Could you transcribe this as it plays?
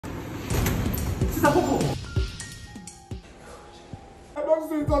Sister Coco! I don't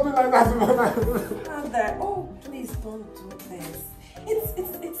see something like that, Mother. Mother, oh, please don't do this.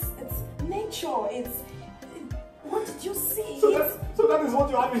 It's nature. What did you see? So that is what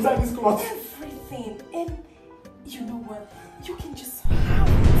you have inside this cloth? Everything. And you know what? You can just have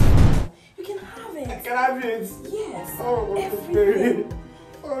it. You can have it. Can I have it? Yes. Oh, everything.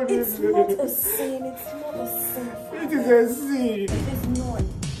 Oh, it's not a sin. It's not a sin. Father. It is a sin. It is not.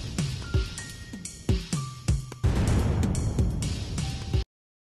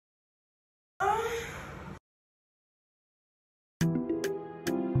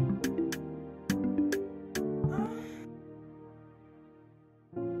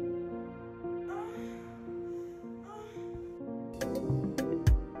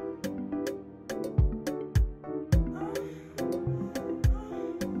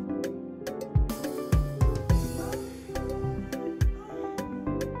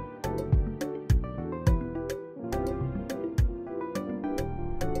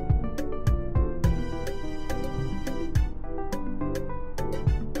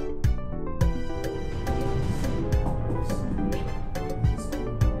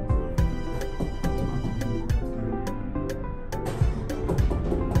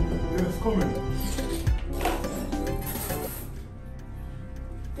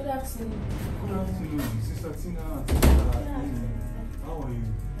 Good afternoon. Good afternoon, Sister Tina. How are you?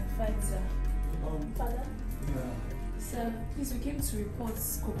 I'm fine, sir. Father? Yeah. Sir, please, we came to report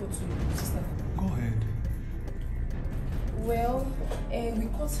Coco to Sister. Go ahead. Well, we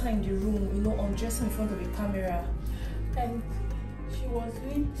caught her in the room, undressing in front of the camera. And she was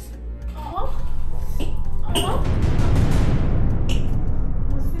doing...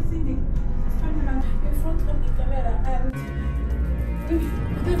 was facing the camera in front of the camera, and we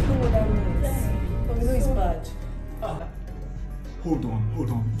don't know what that means. But we know it's bad. Hold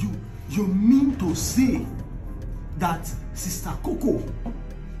on. You mean to say that Sister Coco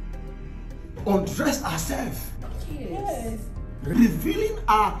undressed herself? Yes. Revealing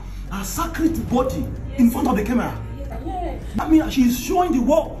her sacred body in front of the camera? Yes. I mean, she's showing the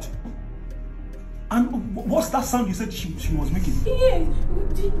world. And what's that sound you said she was making? Yes, we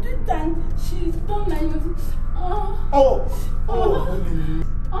did it and she told me,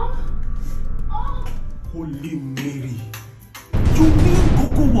 Holy Mary. You mean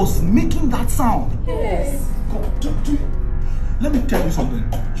Coco was making that sound? Yes. Let me tell you something.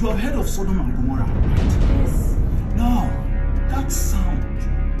 You have heard of Sodom and Gomorrah, right? Yes. Now, that sound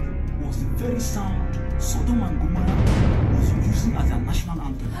was the very sound Sodom and Gomorrah was using as their national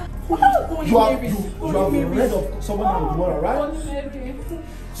anthem. You have heard of Sodom and Gomorrah, right?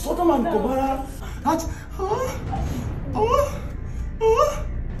 Sodom and Gomorrah. That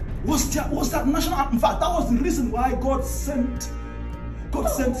was that national anthem. In fact, that was the reason why God sent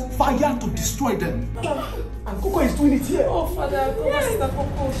fire to destroy them. And Coco is doing it here. Oh, Father, yes. Sister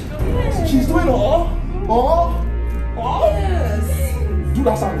Coco, she don't know. She's doing all. Yes. Do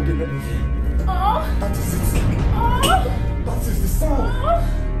that sound again. That is it. That is the sound.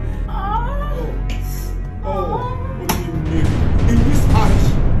 In this parish,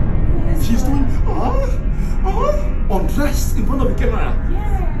 she's doing undressed in front of the camera.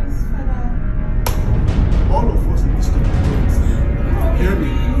 Yes, Father. All of us in this community, hear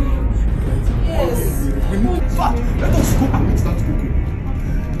me. Yes. In fact, let us go and meet that Coco.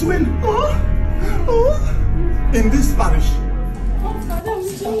 Doing in this parish. Oh, Father,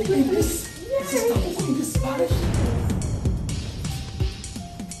 we don't do this. Sister Coco in this parish.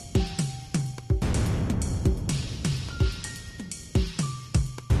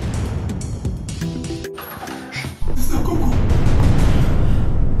 Sister Coco.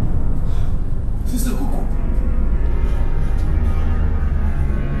 Sister Coco.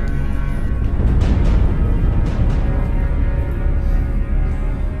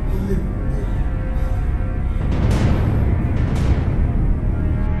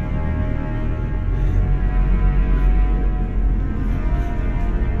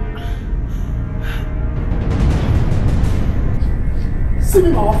 See me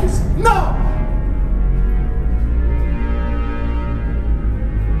in my office now!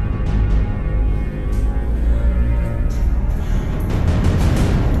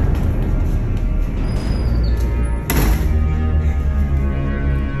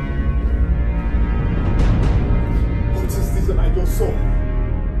 What is this that I just saw?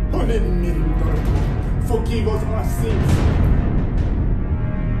 Holy Mary, forgive us our sins.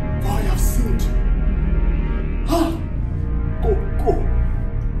 For I have sinned. Coco.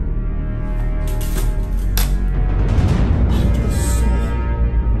 I just saw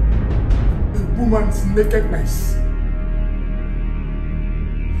a woman's nakedness.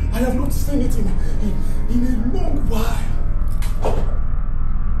 I have not seen it in a long while.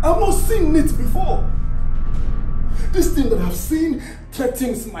 I've not seen it before. This thing that I've seen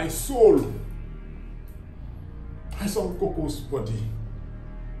threatens my soul. I saw Coco's body.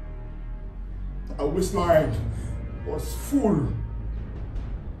 Her waistline was full.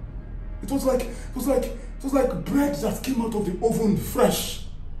 It was like bread that came out of the oven fresh.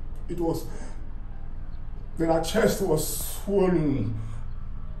 Then her chest was swollen.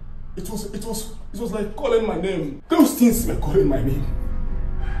 It was like calling my name. Those things were calling my name.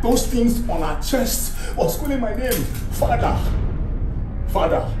 Those things on her chest was calling my name. Father,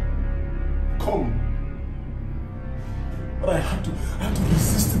 Father, come. But I had to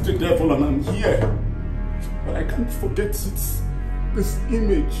resist the devil, and I'm here. But I can't forget it. This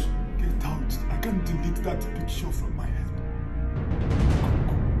image. Get out. I can't delete that picture from my head.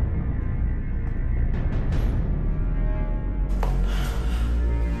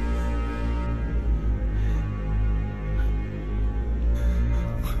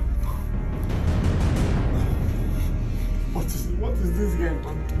 What is this guy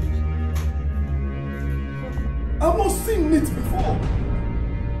done to me? I've not seen it before.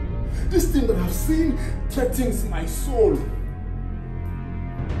 This thing that I've seen threatens my soul.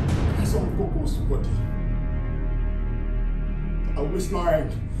 I saw Coco's body. Her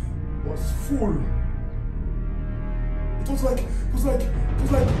waistline was full. It was like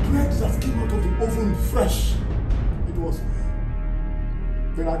bread that came out of the oven fresh.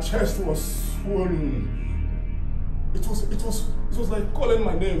 Then her chest was swollen. It was like calling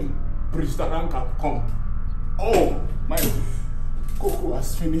my name. Priester Ranka, come. Oh, my Coco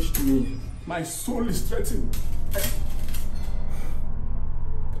has finished me. My soul is threatened.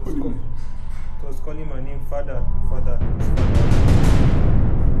 It was calling my name, Father, Father.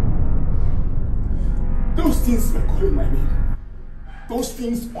 Those things were calling my name. Those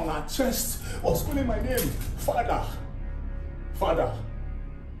things on her chest was calling my name. Father, Father,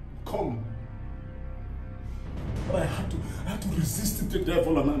 come. But I had to resist the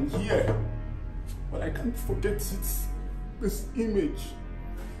devil, and I'm here. But I can't forget it. This image.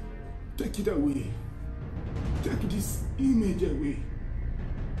 Take it away. Take this image away.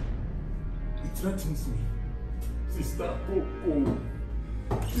 It threatens me. Sister Coco.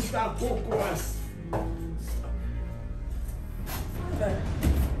 Sister Coco has... Father,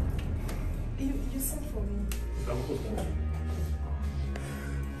 you sent for me.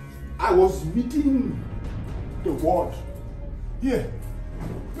 I was reading the word. Here.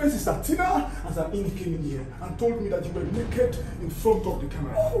 When Sister Tina and Sir Inie came in here and told me that you were naked in front of the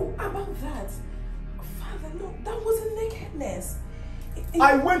camera. Oh, about that. Father, no, that wasn't nakedness.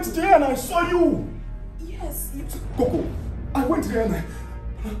 I went there and I saw you. Yes, you... Coco, I went there and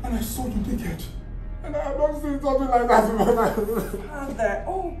I saw you naked. And I have not seen something like that in my life. Father,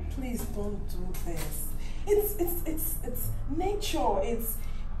 oh, please don't do this. It's nature.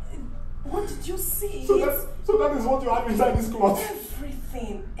 What did you see? So that is what you have inside this cloth?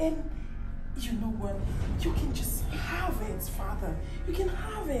 Everything. And you know what? You can just have it, Father. You can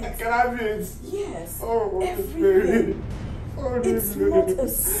have it. I can have it. Yes. Oh, everything. Oh, it's not a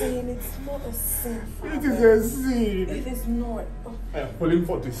sin. It's not a sin, Father. It is a sin. It is not. Oh. I am falling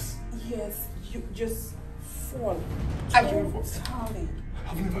for this. Yes, you just fall. Totally.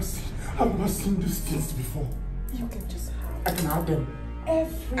 I've never seen these things before. You can just have. I can have them.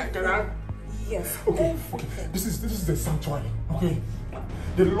 Everything. I can have. Yes. Okay. This is the sanctuary. Okay.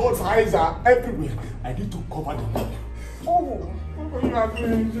 The Lord's eyes are everywhere. I need to cover them. Oh. What are you are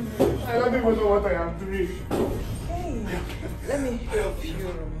doing? I don't even know what I am doing. Hey, let me help you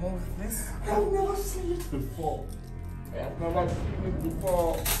remove this. I've never seen it before.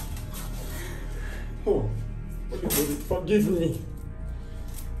 Oh, forgive me.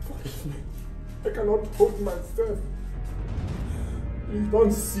 Forgive me. I cannot hold myself. You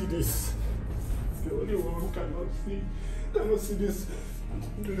don't see this. The only one who cannot see this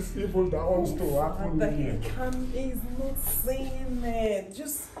evil that wants to happen here. He's not seeing it.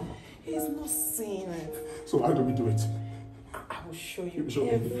 He's not seeing it. So how do we do it? I will show you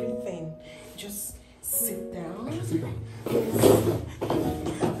everything. Just sit down. Sit down.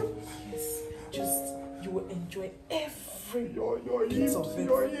 Yes. You will enjoy every your piece of it.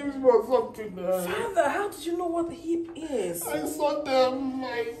 Your hips was something there. Father, how did you know what the hip is? I saw them.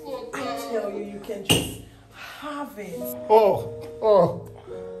 I tell you, you can just have it. Oh.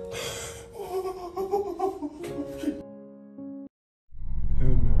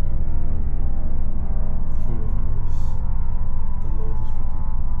 Hail Mary, full of grace, the Lord is with you.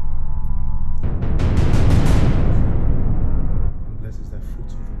 And blessed is thy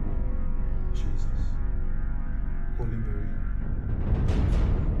fruit of the womb, Jesus. Holy Mary,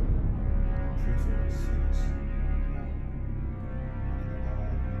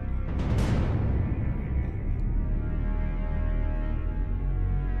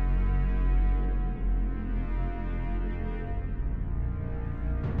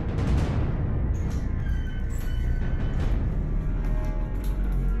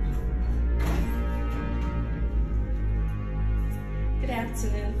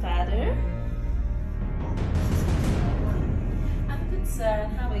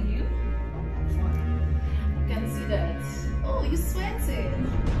 and how are you? I can see that. Oh, you're sweating.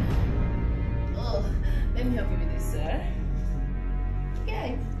 Oh, let me help you with this, sir.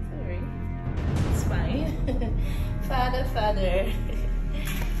 Yeah, sorry. It's fine. Father. Father.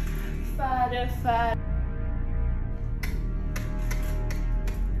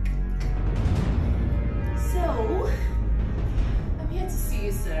 So, I'm here to see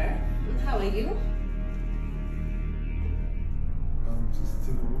you, sir. How are you? Just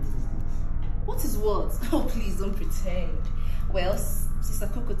tell me, What is what? Oh, please don't pretend. Well, Sister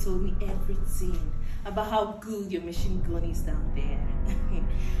Coco told me everything about how good your machine gun is down there.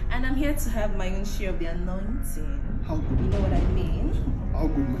 And I'm here to have my own share of the anointing. How good? You know what I mean? How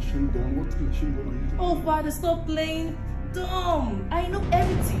good machine gun? What machine gun are you talking Oh, about? Father, stop playing dumb. I know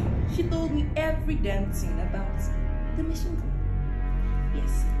everything. She told me every damn thing about the machine gun.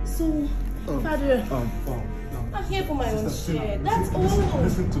 Yes. So, Father, I'm here for my own share. That's all.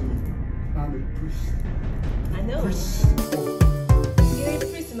 Listen to me. I'm a priest. I know. Priest. You're a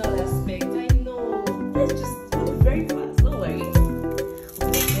priest in all aspects. I know. Let's just go very fast. Don't worry.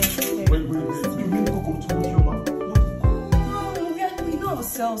 Wait. You mean Coco told you about what? We know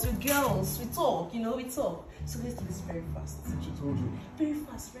ourselves. We're girls. We talk. We talk. So let's do this very fast. She told you. Very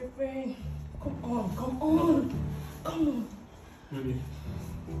fast. Very. Come on. Really?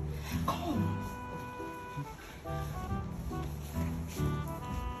 Come on.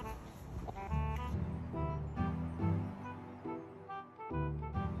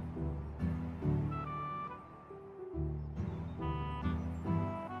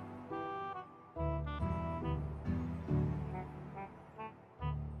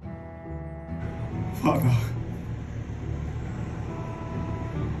 Father,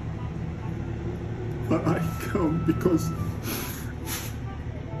 but I come because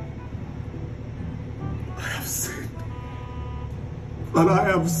I have sinned. But I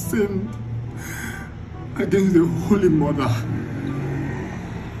have sinned against the Holy Mother.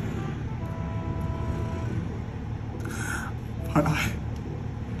 But I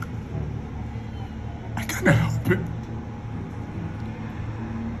can't help it.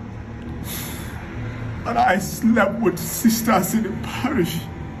 And I slept with sisters in the parish.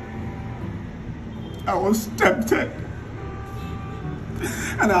 I was tempted.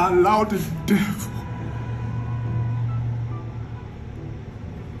 And I allowed the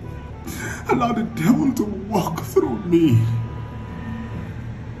devil to walk through me.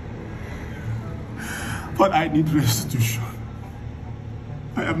 But I need restitution.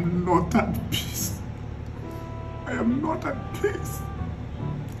 I am not at peace. I am not at peace.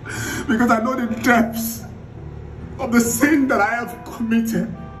 Because I know the depths of the sin that I have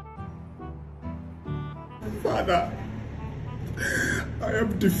committed. Father, I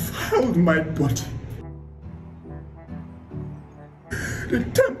have defiled my body. The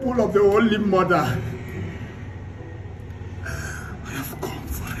temple of the Holy Mother. I have come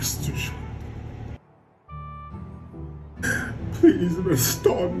for restitution. Please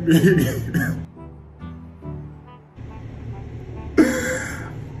restore me.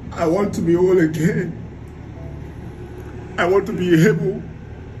 I want to be whole again. I want to be able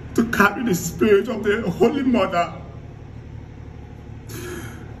to carry the spirit of the Holy Mother.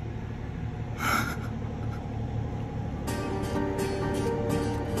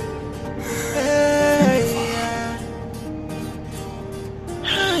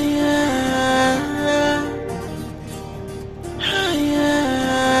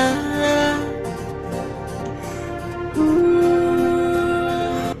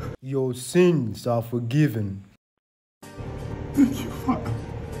 Your sins are forgiven. Thank you, Father.